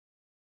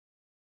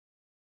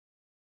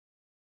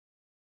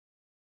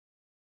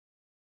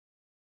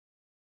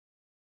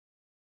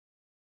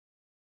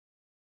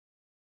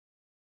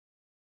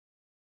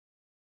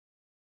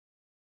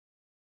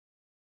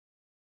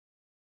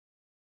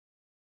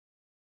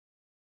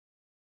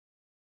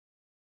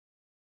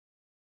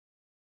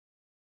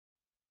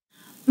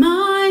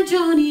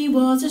Johnny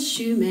was a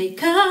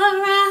shoemaker,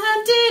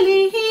 and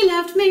dearly he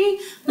loved me.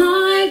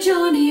 My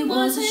Johnny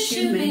was a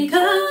shoemaker,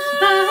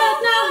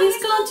 but now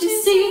he's gone to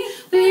sea,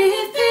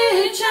 with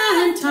pitch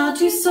and tar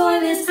to soil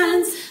his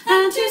hands,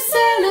 and to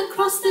sail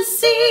across the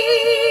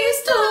sea,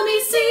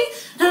 stormy sea,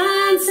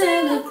 and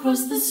sail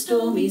across the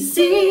stormy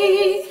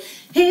sea.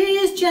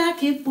 His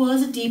jacket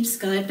was a deep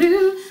sky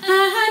blue,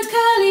 and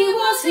curly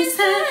was his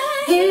hair.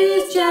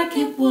 His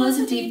jacket was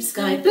a deep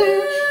sky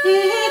blue,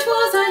 it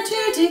was I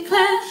to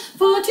declare,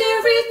 for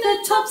to reef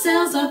the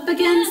topsails up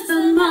against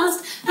the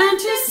mast, and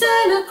to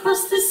sail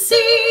across the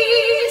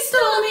sea,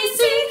 stormy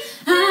sea,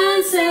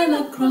 and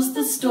sail across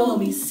the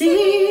stormy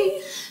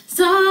sea.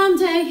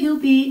 Someday he'll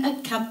be a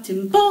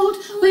captain bold,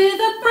 with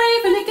a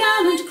brave and a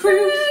gallant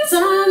crew.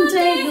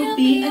 Someday he'll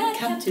be a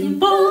captain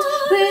bold,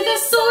 with a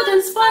sword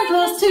and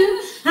spyglass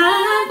too.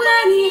 And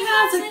when he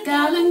has a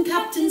gallant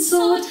captain's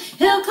sword,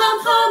 he'll come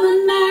home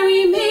and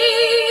marry me,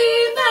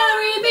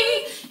 marry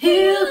me.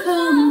 He'll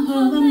come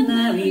home and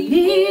marry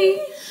me.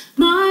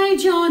 My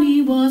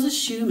Johnny was a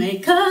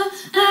shoemaker,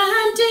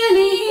 and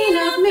dearly he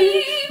loved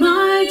me.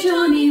 My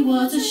Johnny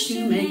was a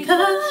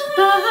shoemaker,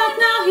 but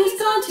now he's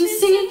gone to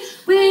sea,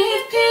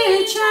 with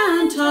pitch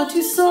and tar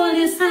to soil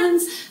his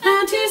hands,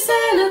 and to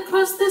sail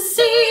across the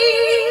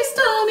sea,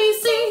 stormy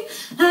sea,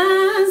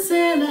 and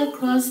sail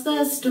across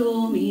the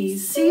stormy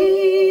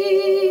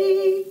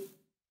sea.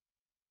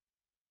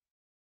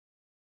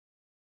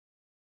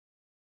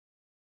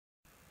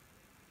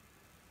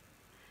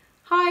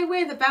 Hi,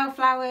 we're the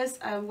Bellflowers.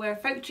 We're a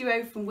folk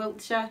duo from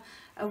Wiltshire.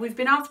 We've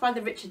been asked by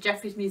the Richard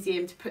Jefferies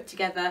Museum to put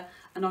together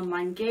an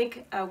online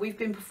gig. We've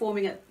been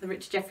performing at the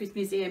Richard Jefferies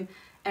Museum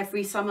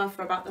every summer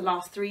for about the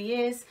last 3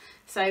 years,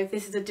 so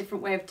this is a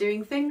different way of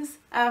doing things.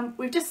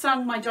 We've just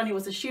sung My Johnny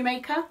Was a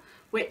Shoemaker,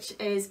 which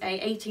is a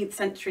 18th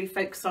century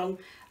folk song,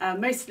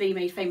 mostly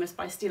made famous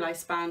by Steel Eye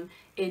Span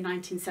in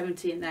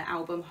 1970 in their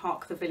album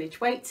Hark the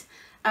Village Wait.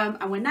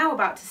 And we're now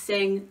about to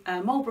sing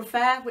Marlborough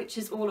Fair, which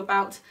is all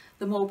about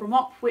the Marlborough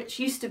Mop, which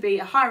used to be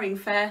a hiring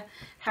fair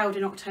held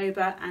in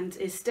October and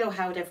is still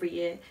held every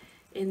year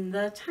in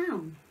the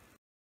town.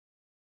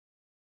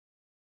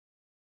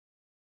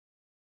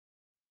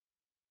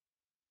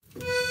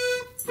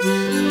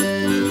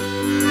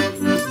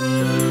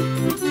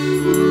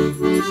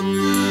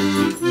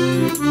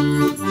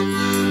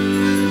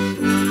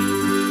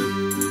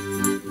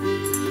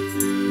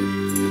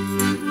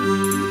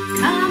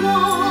 Come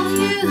on,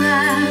 you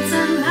lads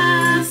and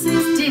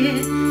lasses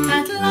dear,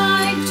 that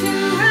like to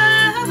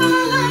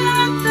revel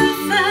at the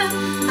fair.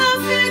 The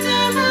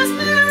fiddler must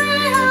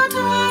merry out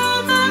all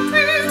the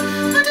crew,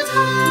 but it's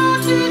hard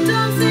to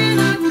dance in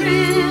a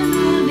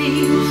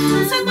crinoline.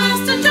 So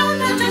Master John,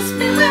 now just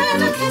beware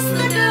to kiss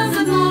the girls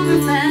of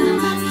Marlborough Fair. Now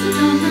Master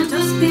John, now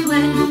just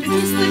beware to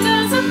kiss the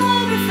girls of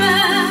Marlborough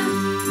Fair.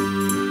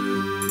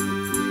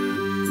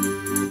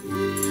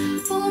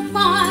 For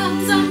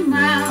miles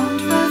around,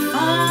 both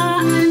far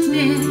and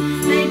near,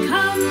 they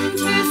come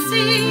to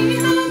see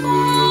the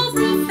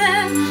Marlborough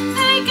Fair.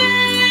 They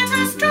get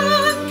as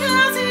drunk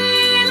as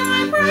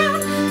Eli Brown,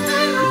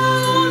 they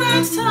roll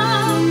and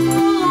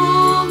tumble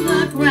on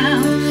the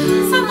ground.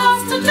 So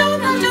Master John,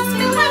 now just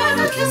beware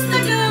to kiss the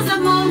girls of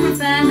Marlborough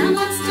Fair. Now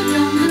Master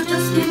John, now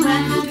just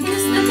beware to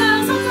kiss the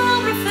girls of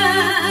Marlborough Fair.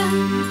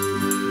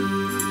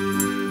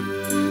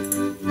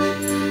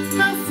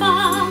 The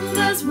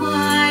fathers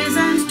wise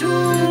and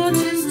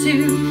daughters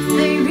too,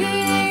 they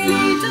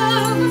really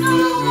don't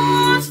know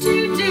what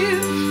to do.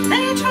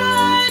 They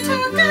try to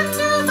get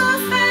to the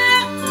fair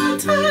on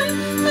time,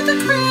 but the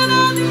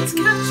crinoline's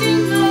catching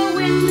the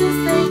wind as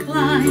they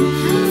climb.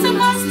 So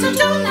Master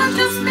John, now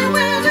just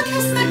beware to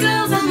kiss the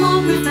girls of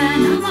Marlborough Fair.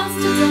 Now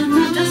Master John,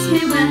 now just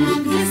beware to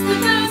kiss the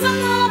girls of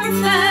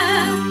Marlborough Fair.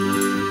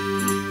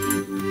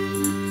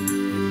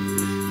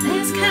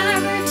 There's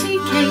Carroty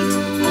Kate,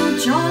 all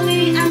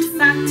jolly and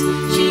fat.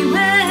 She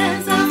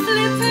wears a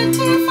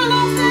flippity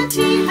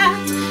floppity hat,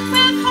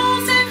 with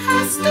holes in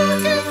her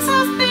stockings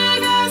as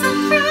big as a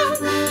crown,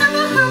 and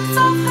the hoops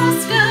of her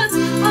skirts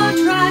are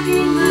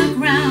dragging the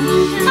ground.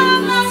 So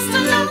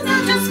Master John, now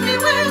just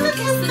beware to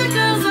kiss the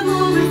girls of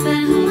Marlborough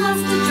Fair. Now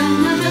Master John,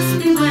 now just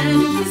beware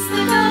to kiss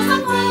the girls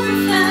of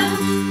Marlborough Fair.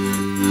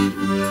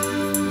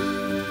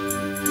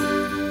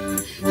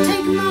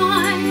 Take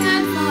my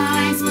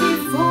advice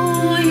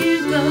before you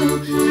go,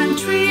 and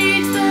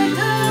treat the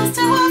girls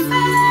to a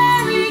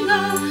fairy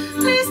go.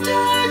 Please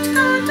don't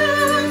go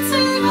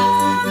dancing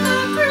on the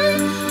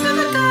green with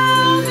a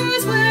girl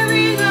who's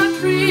wearing a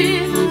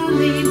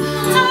crinoline.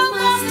 So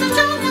Master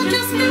John, now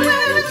just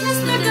beware to kiss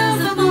the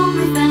girls of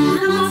Marlborough Fair.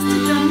 Now Master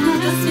John, now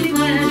just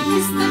beware to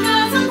kiss the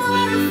girls of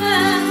Marlborough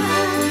Fair.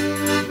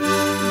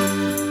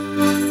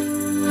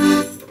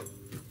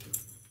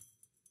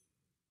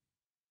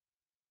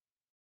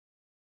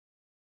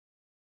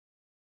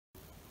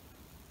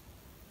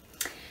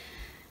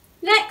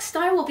 Next,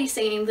 I will be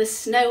singing The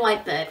Snow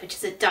White Bird, which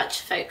is a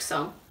Dutch folk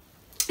song.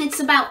 It's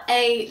about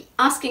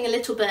asking a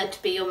little bird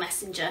to be your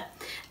messenger.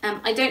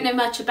 I don't know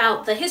much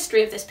about the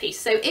history of this piece,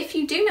 so if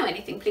you do know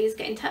anything, please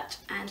get in touch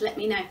and let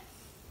me know.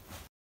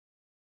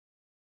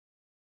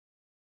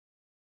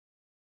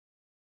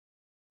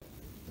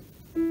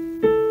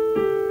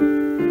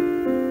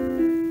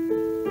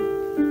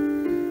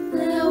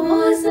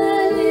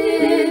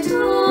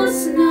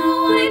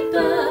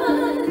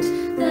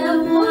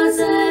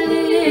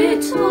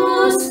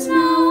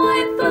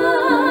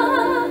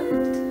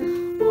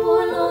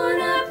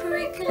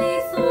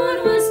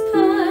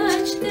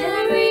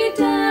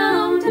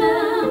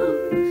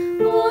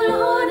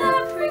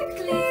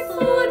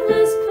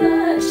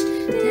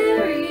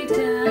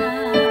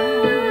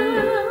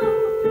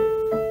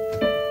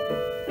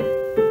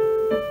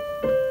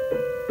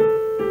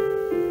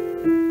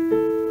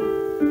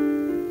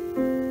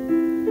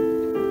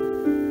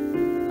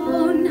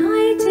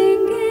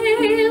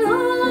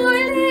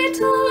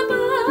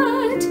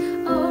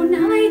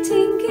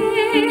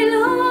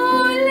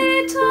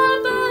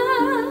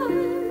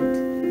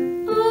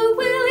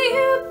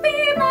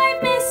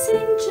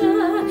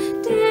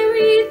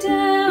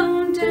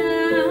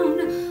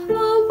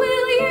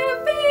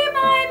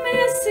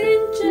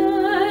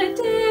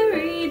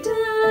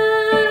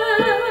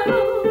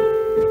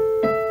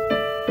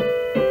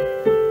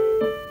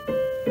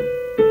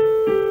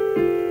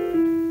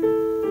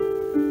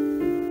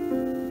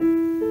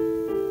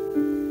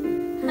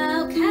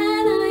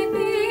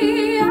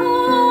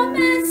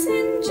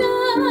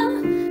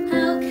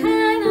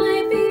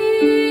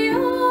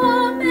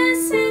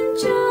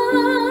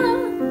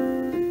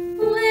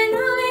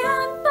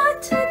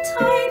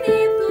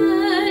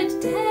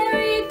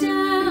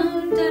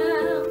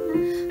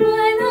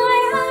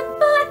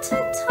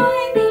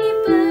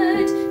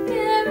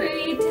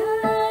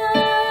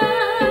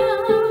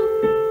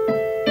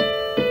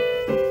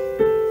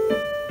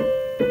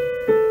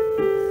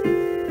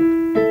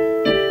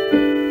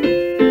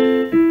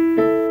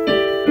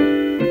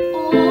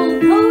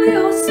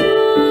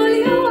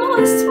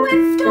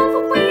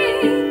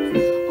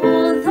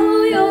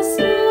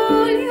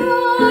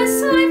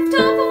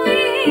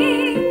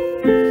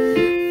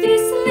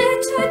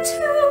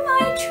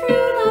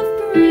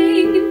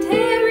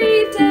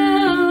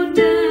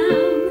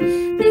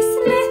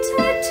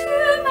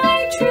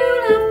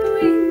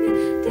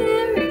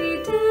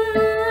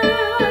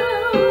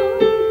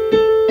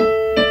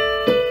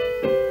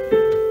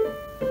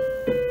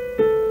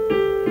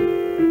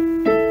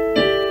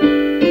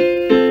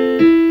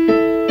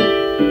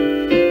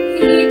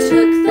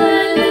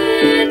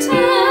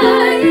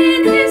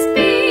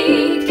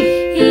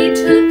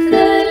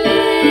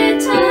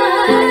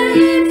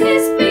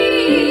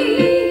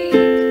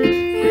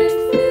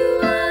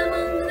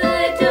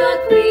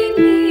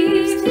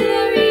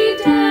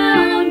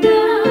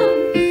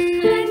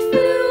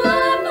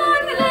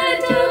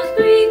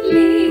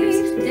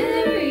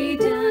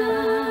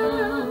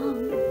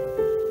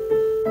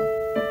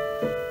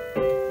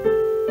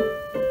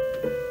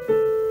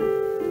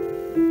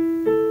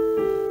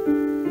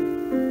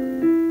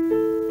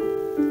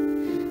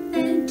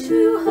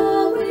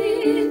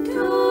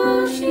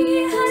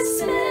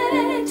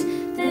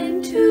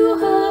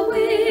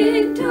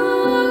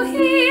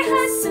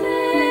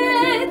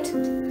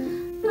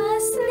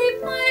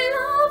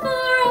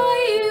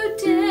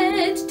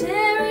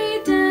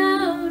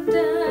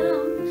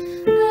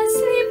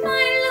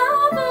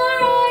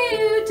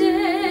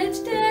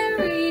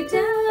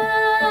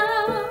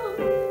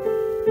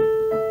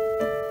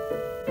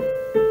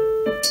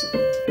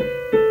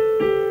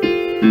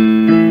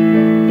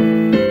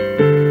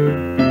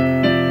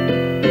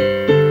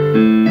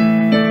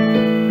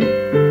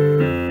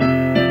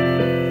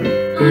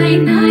 I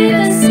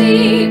neither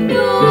sleep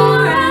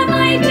nor am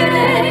I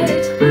dead.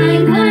 I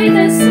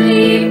neither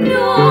sleep nor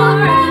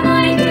am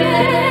I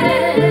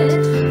dead.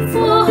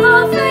 For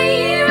half a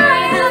year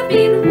I have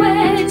been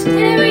wed,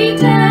 Derry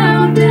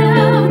down,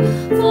 down.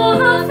 For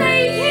half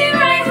a year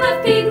I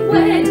have been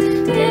wed,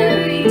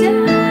 Derry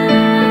down.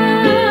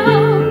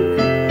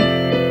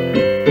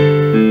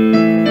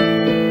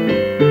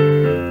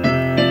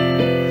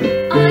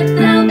 Art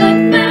thou but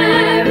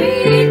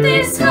married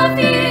this half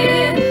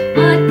year?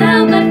 Art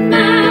thou but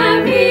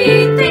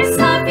married this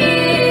half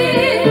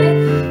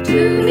year?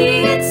 To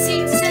me it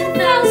seems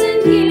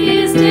 10,000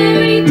 years,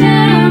 Derry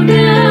down,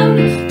 down.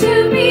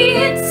 To me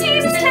it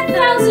seems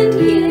 10,000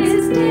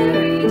 years,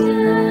 Derry down.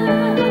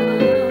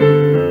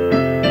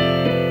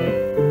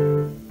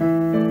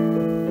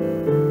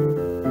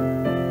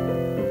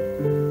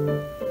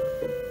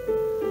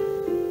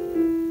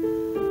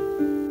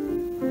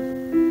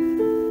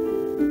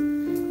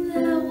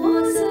 There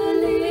was a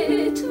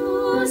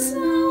little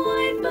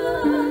snow-white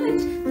bird.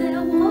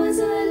 There was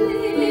a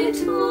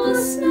little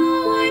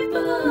snow-white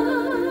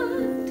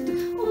bird.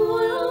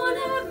 All on a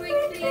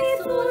prickly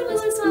thorn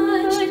was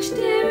perched,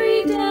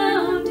 Derry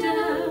down,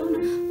 down.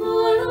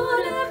 All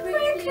on a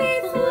prickly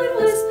thorn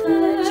was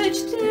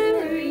perched,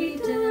 Derry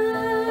down.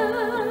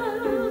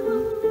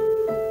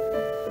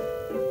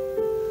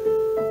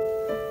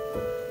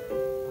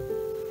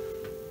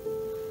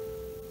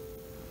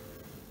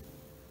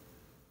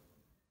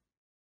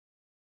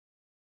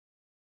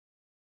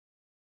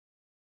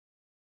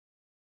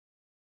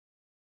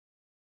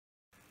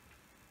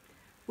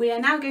 We are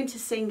now going to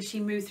sing She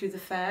Moved Through the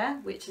Fair,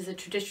 which is a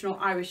traditional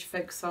Irish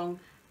folk song,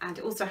 and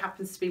it also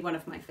happens to be one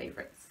of my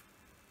favourites.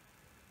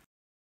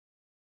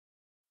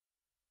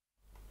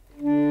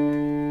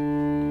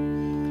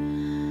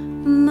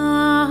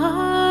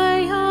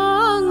 My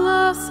young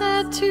love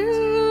said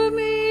to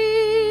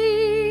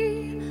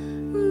me,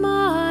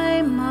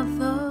 my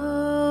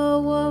mother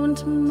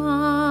won't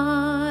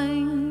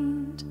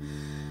mind,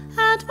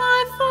 and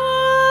my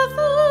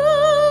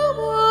father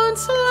won't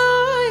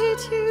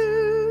slight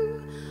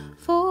you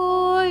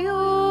for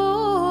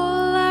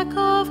your lack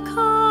of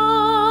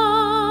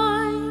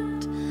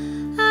kind.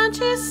 And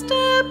she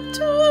stepped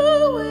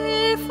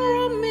away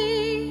from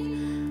me,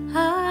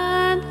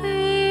 and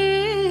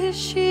this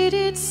she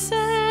did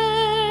say,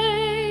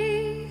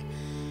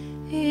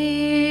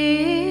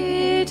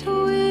 it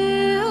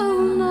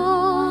will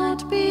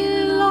not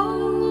be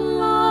long,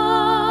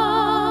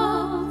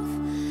 love,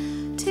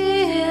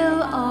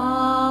 till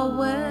our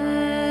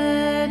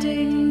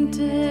wedding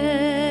day.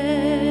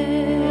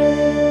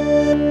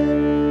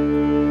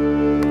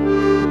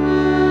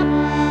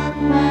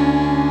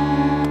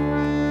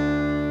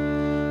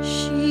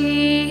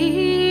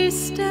 She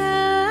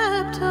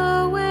stepped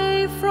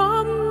away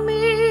from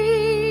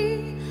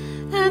me,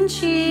 and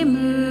she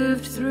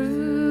moved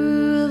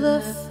through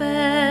the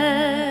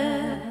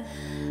fair,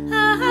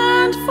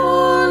 and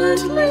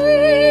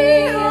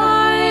fondly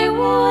I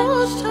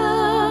watched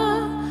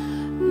her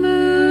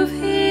move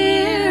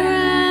here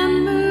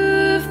and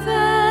move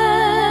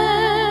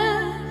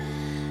there,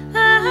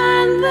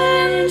 and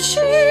then she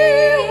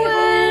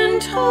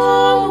went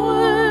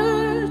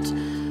homeward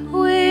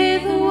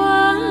with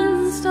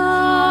one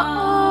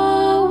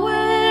star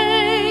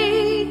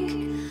awake,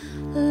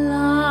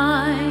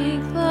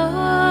 like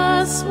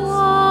the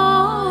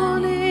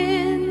swan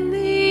in the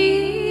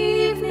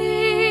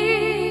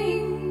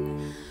evening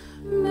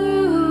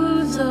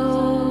moves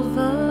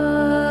over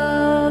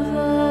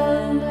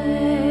the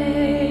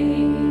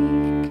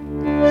lake.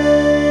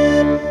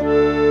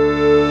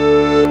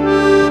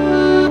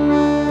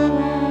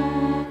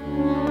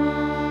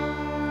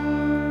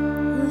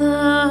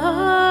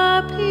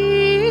 The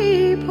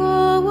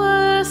people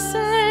were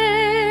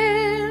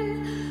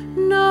saying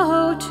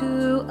no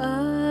to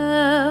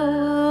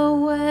our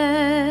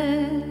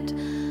wed,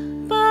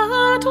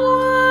 but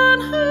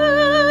one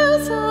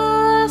has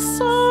a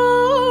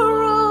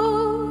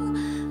sorrow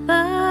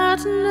that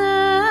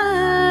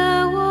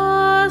ne'er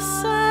was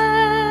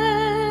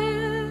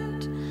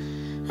said.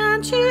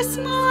 And she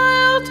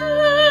smiled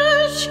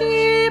as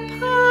she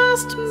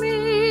passed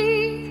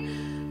me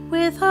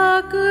with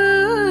her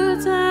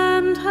goods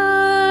and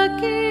her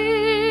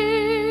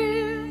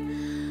gear,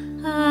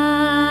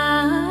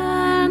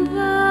 and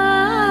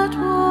that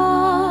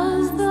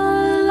was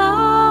the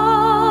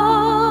last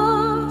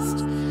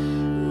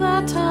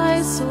that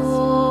I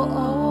saw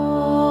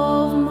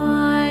of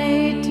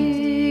my dear.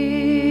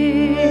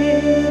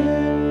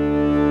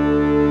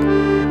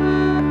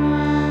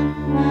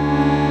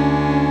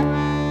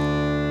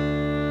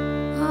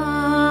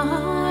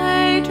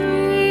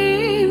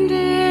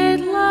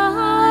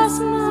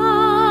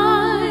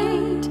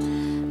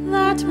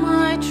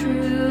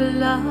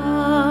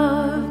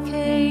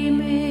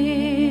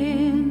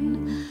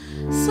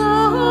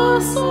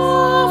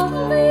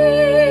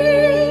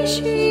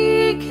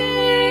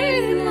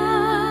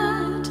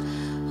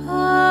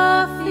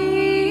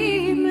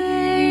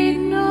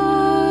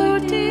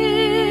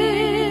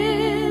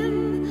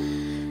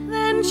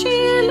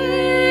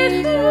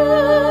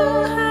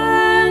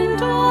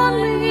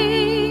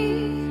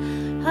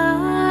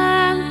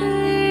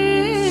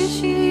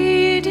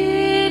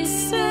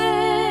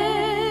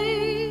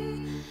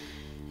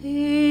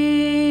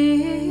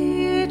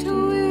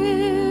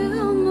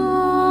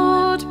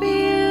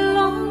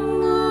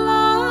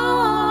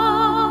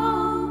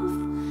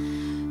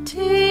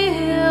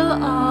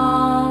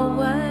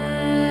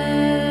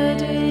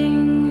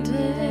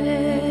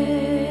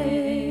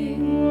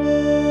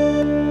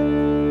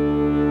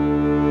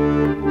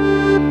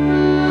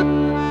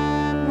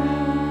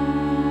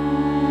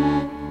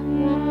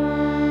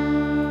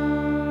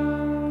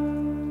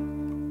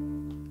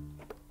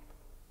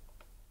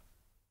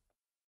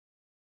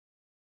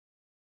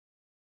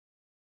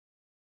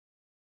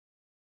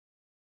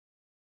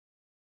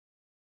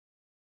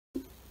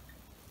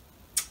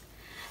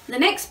 The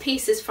next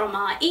piece is from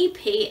our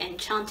EP,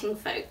 Enchanting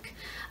Folk.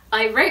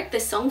 I wrote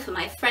this song for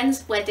my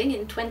friend's wedding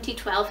in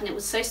 2012 and it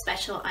was so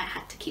special I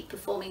had to keep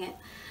performing it.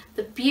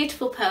 The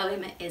beautiful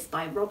poem is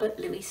by Robert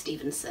Louis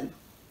Stevenson.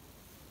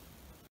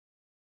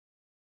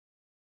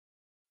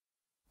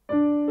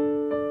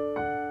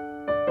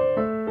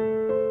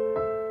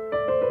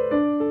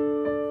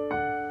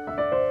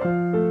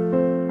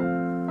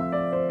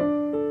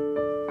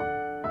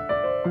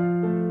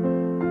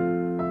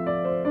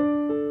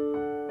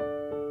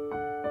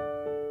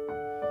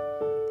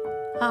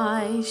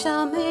 I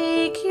shall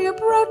make you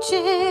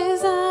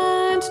brooches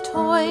and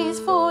toys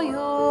for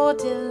your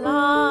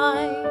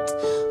delight,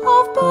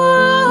 of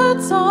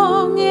bird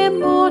song in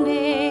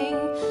morning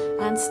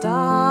and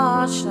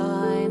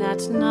starshine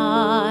at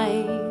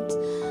night.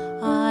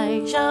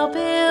 I shall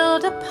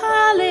build a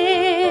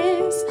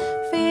palace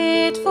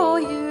fit for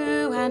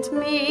you and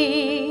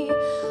me,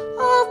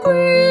 of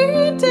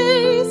green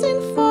days in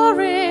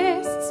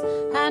forests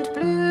and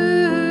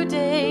blue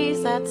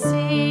days at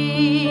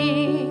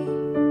sea.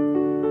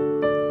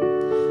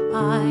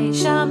 I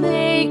shall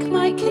make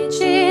my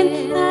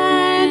kitchen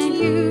and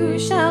you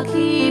shall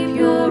keep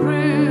your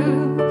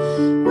room,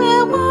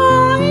 where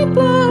wide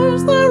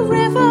blows the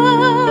river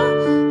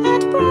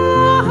and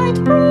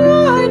bright,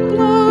 bright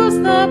blows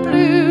the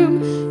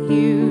bloom.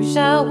 You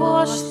shall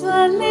wash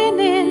the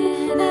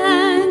linen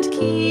and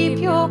keep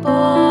your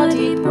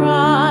body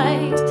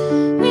bright,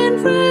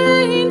 in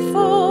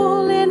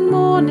rainfall in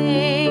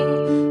morning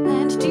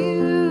and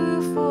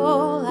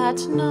dewfall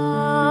at night.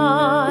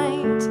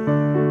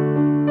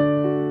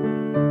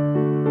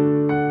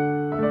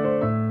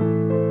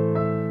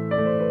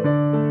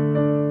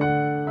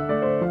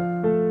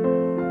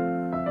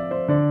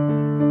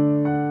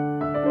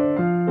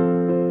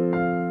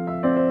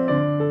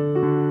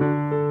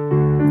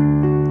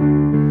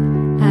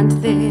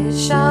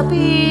 This shall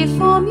be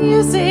for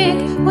music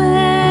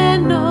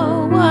when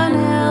no one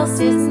else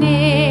is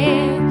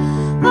near,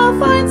 a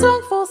fine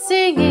song for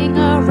singing,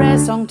 a rare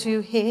song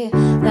to hear,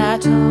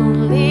 that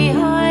only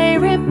I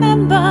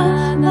remember,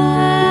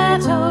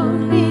 that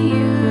only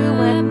you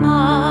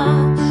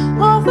admire,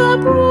 of the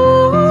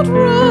broad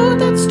road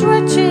that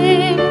stretches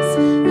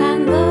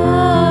and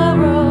the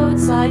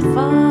roadside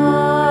far.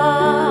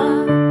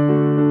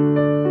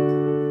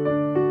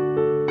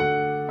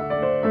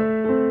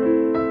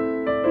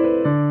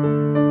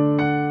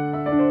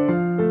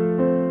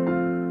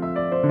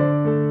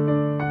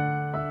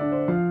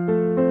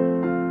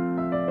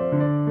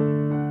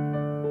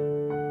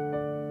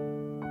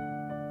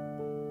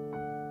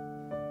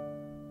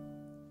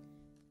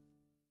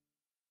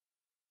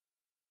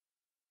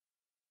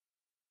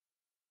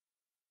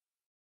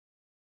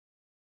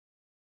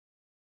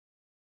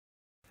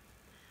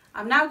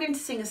 I'm now going to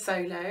sing a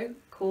solo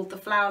called The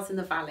Flowers in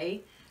the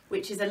Valley,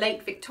 which is a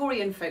late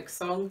Victorian folk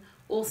song,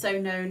 also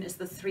known as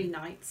the Three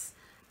Nights,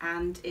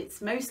 and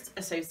it's most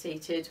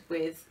associated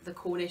with the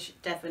Cornish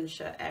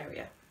Devonshire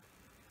area.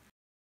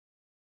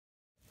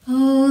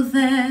 Oh,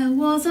 there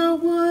was a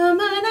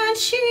woman and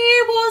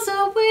she was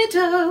a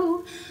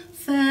widow,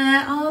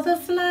 fair are the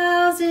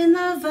flowers in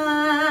the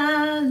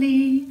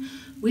valley,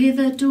 with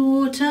a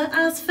daughter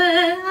as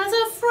fair as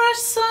a fresh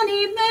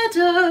sunny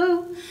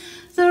meadow,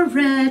 the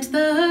red,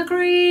 the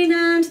green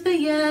and the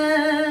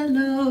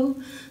yellow,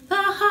 the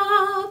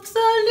harp,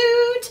 the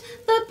lute,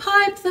 the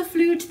pipe, the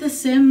flute, the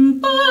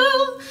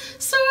cymbal,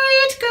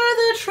 sweet go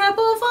the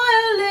treble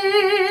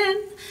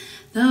violin,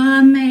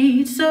 the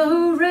maid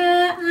so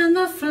rare and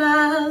the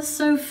flowers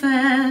so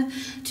fair,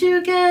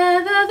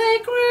 together they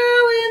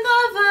grew in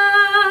the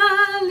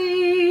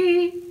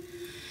valley.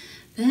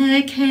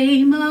 There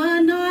came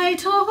a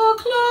knight all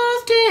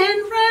clothed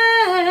in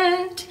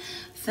red,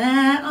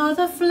 fair are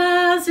the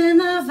flowers in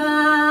the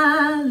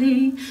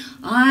valley,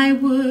 I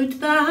would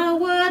thou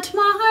wert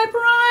my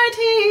bride,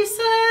 he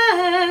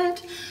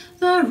said,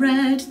 the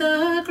red,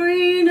 the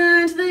green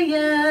and the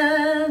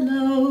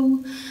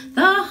yellow,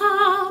 the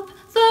harp,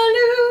 the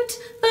lute,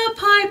 the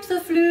pipe,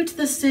 the flute,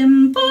 the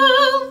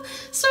cymbal,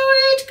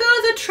 sweet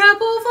go the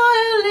treble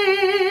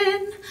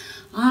violin,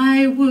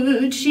 I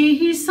would,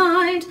 she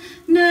sighed,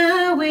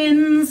 ne'er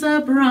wins a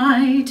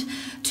bride,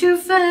 too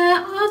fair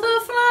are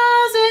the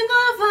flowers in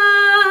the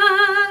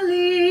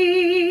valley.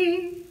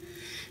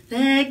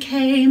 There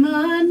came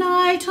a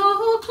knight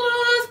all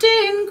clothed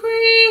in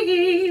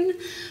green,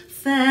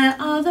 fair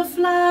are the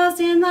flowers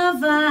in the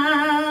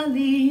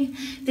valley,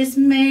 this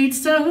maid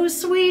so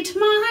sweet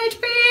might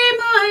be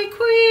my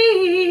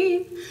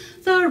queen,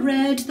 the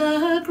red,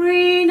 the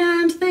green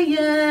and the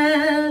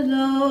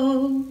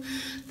yellow,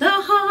 the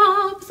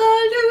harp,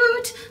 the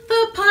lute,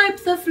 the pipe,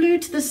 the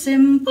flute, the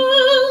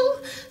cymbal,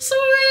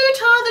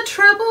 sweet are the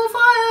treble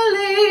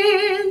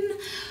violin,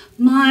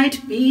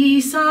 might be,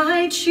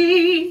 sighed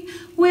she,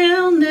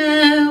 will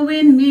ne'er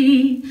win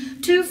me,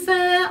 too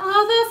fair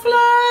are the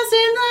flowers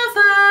in the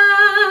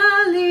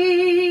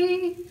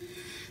valley.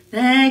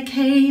 There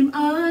came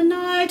a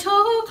knight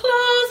all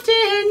clothed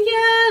in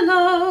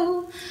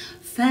yellow,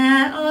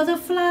 fair are the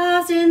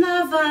flowers in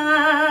the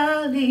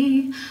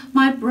valley,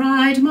 my bride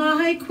bride,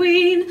 my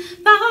queen,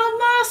 thou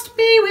must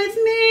be with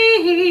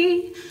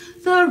me.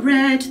 The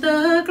red,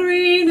 the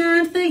green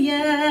and the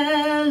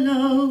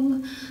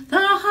yellow,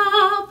 the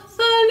harp,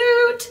 the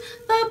lute,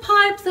 the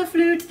pipe, the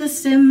flute, the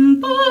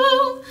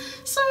cymbal,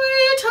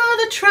 sweet are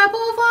the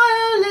treble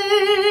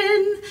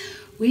violin.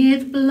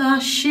 With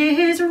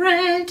blushes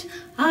red,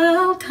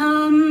 I'll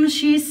come,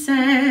 she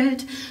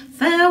said,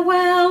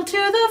 farewell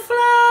to the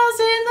flowers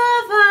in the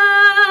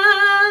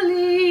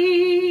valley.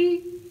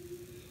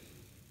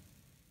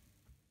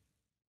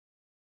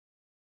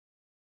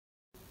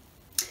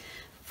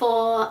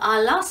 For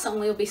our last song,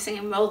 we'll be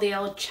singing Roll the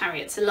Old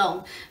Chariots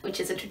Along, which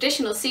is a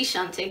traditional sea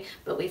shanty,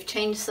 but we've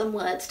changed some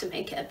words to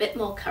make it a bit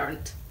more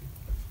current.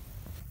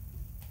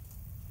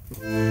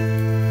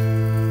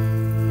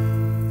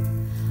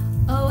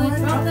 Oh, a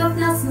drop of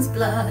Nelson's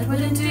blood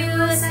wouldn't do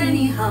us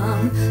any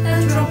harm.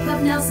 A drop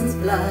of Nelson's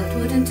blood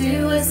wouldn't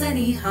do us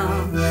any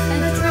harm.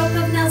 And a drop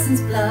of Nelson's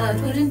blood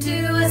wouldn't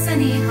do us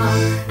any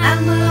harm.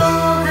 And we'll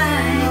all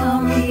hang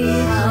on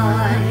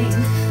behind.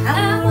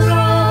 And we'll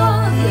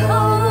roll the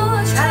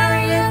old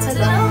chariot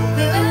along.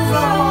 We'll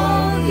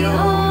roll the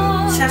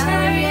old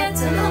chariot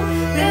along.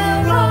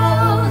 We'll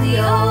roll the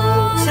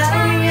old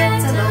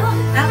chariot along.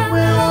 And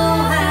we'll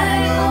all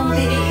hang on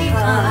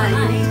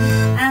behind.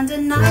 And a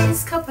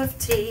nice cup of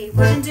tea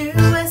wouldn't do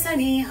us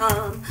any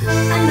harm.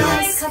 A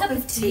nice cup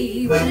of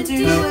tea wouldn't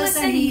do us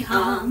any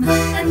harm.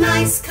 A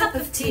nice cup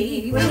of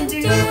tea wouldn't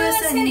do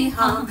us any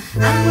harm.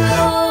 And we'll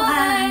all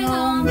hang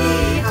on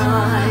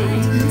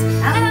behind.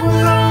 And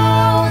we'll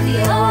roll the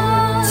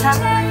old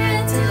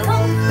chariot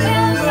along.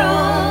 We'll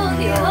roll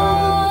the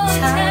old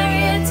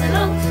chariot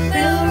along.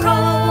 We'll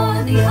roll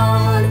the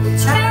old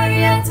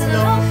chariot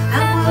along.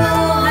 And we'll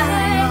all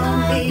hang on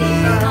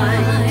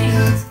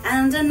behind.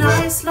 And a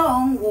nice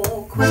long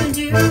walk wouldn't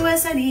do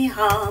us any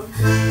harm.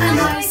 A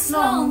nice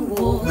long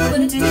walk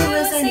wouldn't do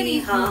us any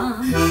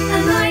harm.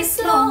 A nice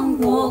long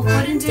walk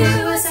wouldn't do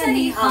us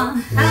any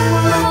harm. And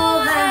we'll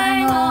all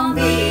hang on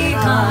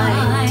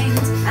behind.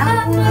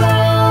 And we'll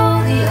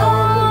roll the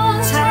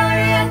old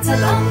chariot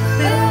along.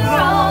 We'll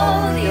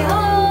roll the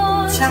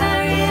old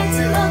chariot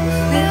along.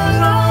 We'll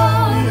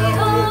roll the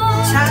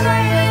old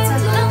chariot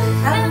along.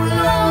 And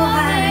we'll all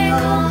hang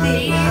on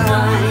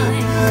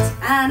behind.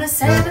 And a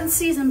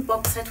 7-season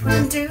box set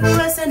wouldn't do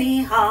us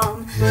any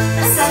harm.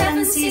 A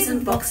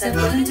 7-season box set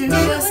wouldn't do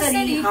us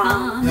any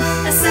harm.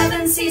 A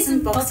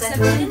 7-season box set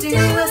wouldn't do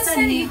us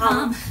any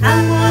harm.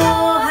 And we'll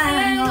all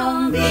hang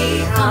on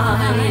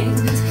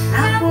behind.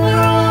 And we'll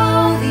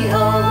roll the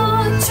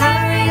old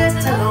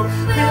chariot along.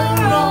 We'll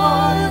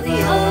roll the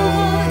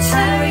old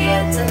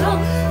chariot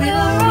along.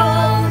 We'll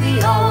roll the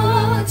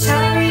old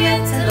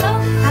chariot along.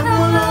 And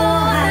we'll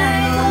all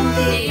hang on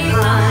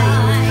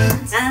behind.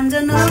 And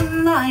an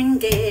online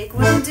gig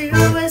wouldn't do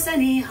us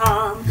any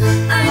harm.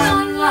 An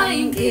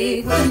online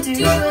gig wouldn't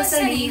do us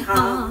any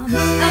harm.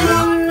 An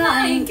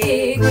online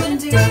gig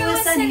wouldn't do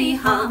us any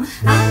harm.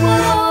 And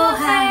we'll all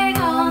hang